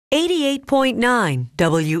88.9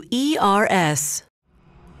 WERS.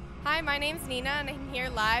 Hi, my name's Nina, and I'm here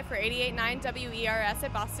live for 88.9 WERS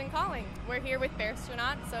at Boston Calling. We're here with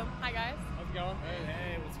Bearstronaut, so hi guys. How's it going?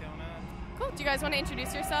 Hey, what's going on? Cool. Do you guys want to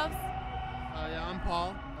introduce yourselves? Yeah, I'm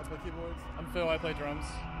Paul. I play keyboards. I'm Phil. I play drums.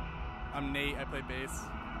 I'm Nate. I play bass.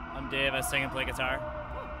 I'm Dave. I sing and play guitar.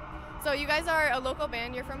 So you guys are a local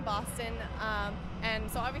band. You're from Boston,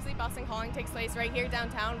 and so obviously Boston Calling takes place right here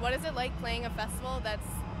downtown. What is it like playing a festival that's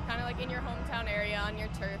kind of like in your hometown area on your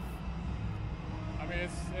turf? I mean,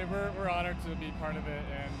 we're honored to be part of it,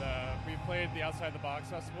 and we played the Outside the Box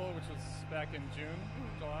Festival, which was back in June,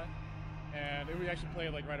 July, and we actually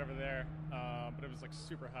played like right over there, but it was like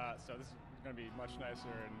super hot, so this is going to be much nicer.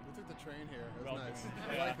 And We took the train here. It was welcome. nice.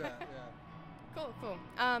 Yeah. I like that. Yeah. Cool.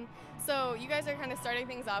 So you guys are kind of starting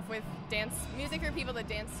things off with dance music for people to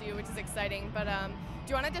dance to, which is exciting. But do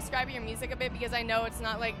you want to describe your music a bit? Because I know it's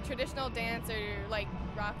not like traditional dance or like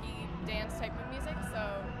rocky dance type of music. So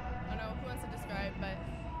I don't know who wants to describe, but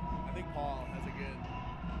I think Paul has a good.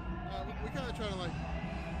 We kind of try to like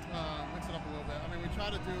mix it up a little bit. I mean, we try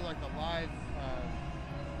to do like the live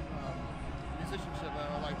musicianship,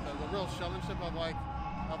 or like the real showmanship of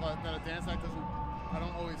that a dance act I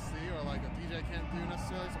don't always see, or like a DJ can't do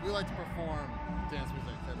necessarily. So we like to perform dance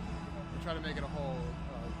music, and we try to make it a whole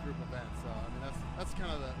group event. So I mean, that's kind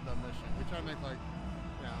of the mission. We try to make like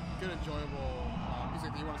good, enjoyable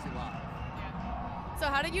music that you want to see live. yeah. So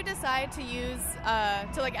how did you decide to use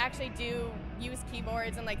actually use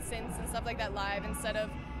keyboards and like synths and stuff like that live instead of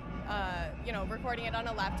recording it on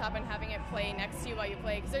a laptop and having it play next to you while you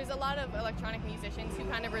play? Because there's a lot of electronic musicians who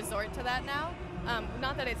kind of resort to that now.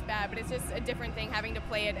 Not that it's bad, but it's just a different thing having to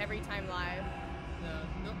play it every time live.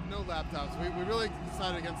 Yeah, no laptops. We really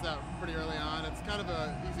decided against that pretty early on. It's kind of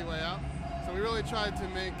an easy way out. So we really tried to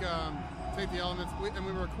take the elements, and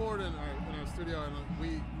we record in our studio, and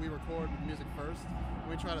we record music first.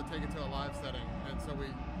 We try to take it to a live setting, and so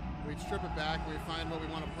we strip it back, we find what we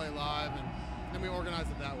want to play live, and then we organize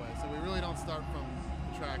it that way. So we really don't start from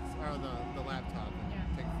the tracks or the laptop.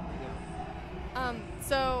 And take it from there.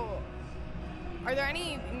 So are there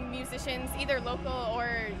any musicians, either local or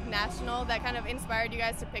national, that kind of inspired you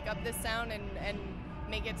guys to pick up this sound and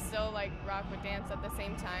make it still like rock with dance at the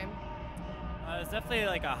same time? It's definitely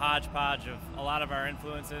like a hodgepodge of a lot of our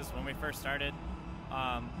influences when we first started.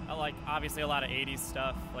 I like obviously a lot of 80s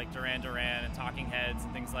stuff like Duran Duran and Talking Heads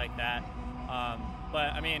and things like that.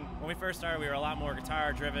 But I mean, when we first started, we were a lot more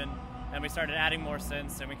guitar driven, and we started adding more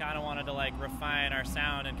synths, and we kind of wanted to like refine our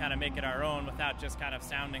sound and kind of make it our own without just kind of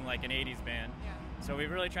sounding like an 80s band. Yeah. So we've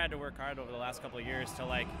really tried to work hard over the last couple of years to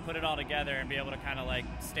like put it all together and be able to kind of like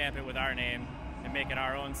stamp it with our name and make it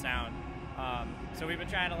our own sound. So we've been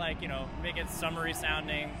trying to like, make it summery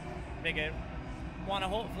sounding, want to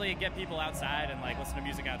hopefully get people outside and like listen to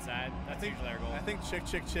music outside. That's usually our goal. I think Chick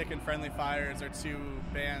Chick Chick and Friendly Fires are two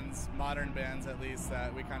bands, modern bands at least,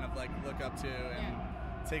 that we kind of like look up to and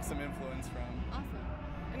take some influence from. Awesome.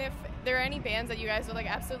 And if there are any bands that you guys would like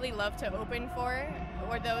absolutely love to open for,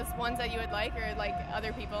 or those ones that you would like, or like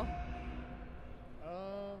other people?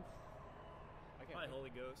 Probably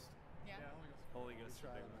Holy Ghost. Yeah. Holy Ghost.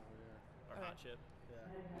 Try it Or Okay. Hot Chip.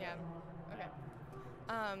 Yeah. Okay.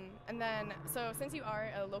 And then, so since you are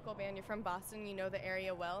a local band, you're from Boston, you know the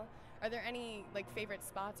area well. Are there any like favorite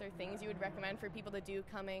spots or things you would recommend for people to do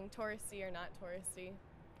coming, touristy or not touristy?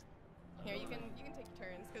 Here, you can take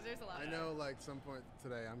turns because there's a lot. I know, like some point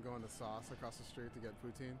today, I'm going to Sauce across the street to get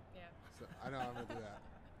poutine. Yeah. So I know I'm gonna do that.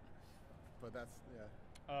 But that's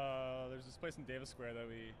There's this place in Davis Square that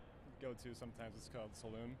we go to sometimes. It's called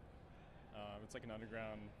Saloon. It's like an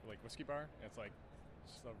underground like whiskey bar. It's like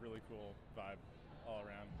just a really cool vibe all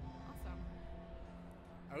around. Awesome.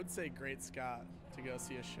 I would say Great Scott to go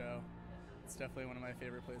see a show. It's definitely one of my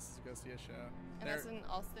favorite places to go see a show. And that's in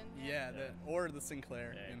Alston? Yeah, or the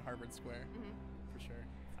Sinclair Yeah. in Harvard Square, for sure.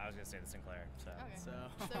 I was gonna say the Sinclair. So. Okay. So,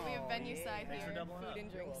 So we have venue side Thanks for here, doubling food up.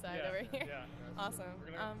 and drink Cool. side Yeah, over here. Yeah. Awesome.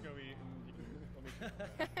 We're gonna go eat, and you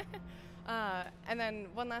can And then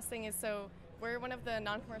one last thing is, so we're one of the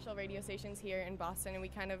non-commercial radio stations here in Boston, and we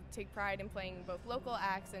kind of take pride in playing both local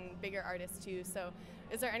acts and bigger artists too. So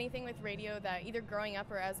is there anything with radio that either growing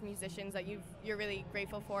up or as musicians that you're really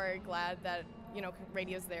grateful for or glad that,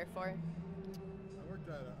 radio's there for?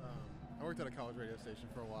 I worked at a college radio station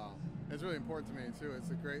for a while. It's really important to me too.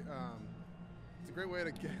 It's a great way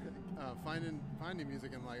to get finding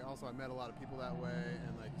music, and like also I met a lot of people that way,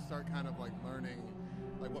 and like start kind of like learning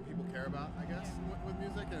like what people care about, I guess, with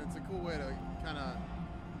music, and it's a cool way to kind of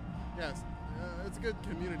it's a good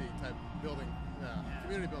community type building,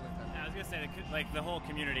 community building type. Yeah, I was gonna say the whole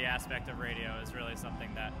community aspect of radio is really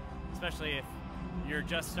something that, especially if you're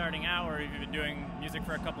just starting out or if you've been doing music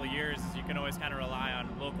for a couple of years, you can always kind of rely on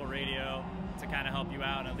local radio to kind of help you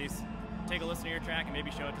out and at least take a listen to your track and maybe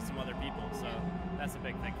show it to some other people. So that's a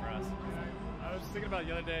big thing for us. I was thinking about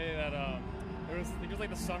the other day that it was like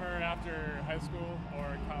the summer after high school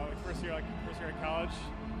or college, first year of college.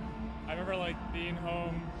 I remember like being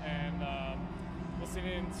home and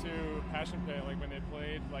listening to Passion Pit like when they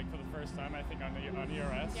played like for the first time I think on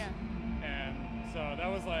ERS. Yeah. And so that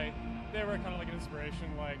was like they were kind of like an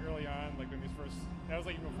inspiration like early on like when these first that was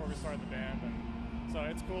like even before we started the band and so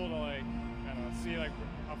it's cool to like I don't know see like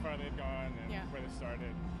how far they've gone and where they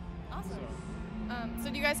started. Awesome. So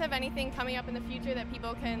do you guys have anything coming up in the future that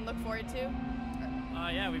people can look forward to?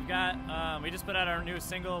 Yeah, we've got, we just put out our new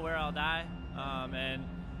single, Where I'll Die, and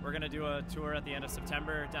we're going to do a tour at the end of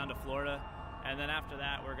September down to Florida, and then after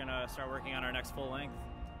that we're going to start working on our next full length.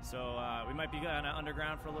 So we might be kind of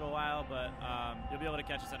underground for a little while, but you'll be able to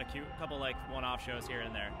catch us at a couple like one-off shows here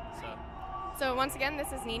and there. So once again,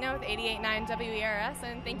 this is Nina with 88.9 WERS,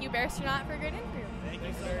 and thank you, Bearstronaut, for a great interview.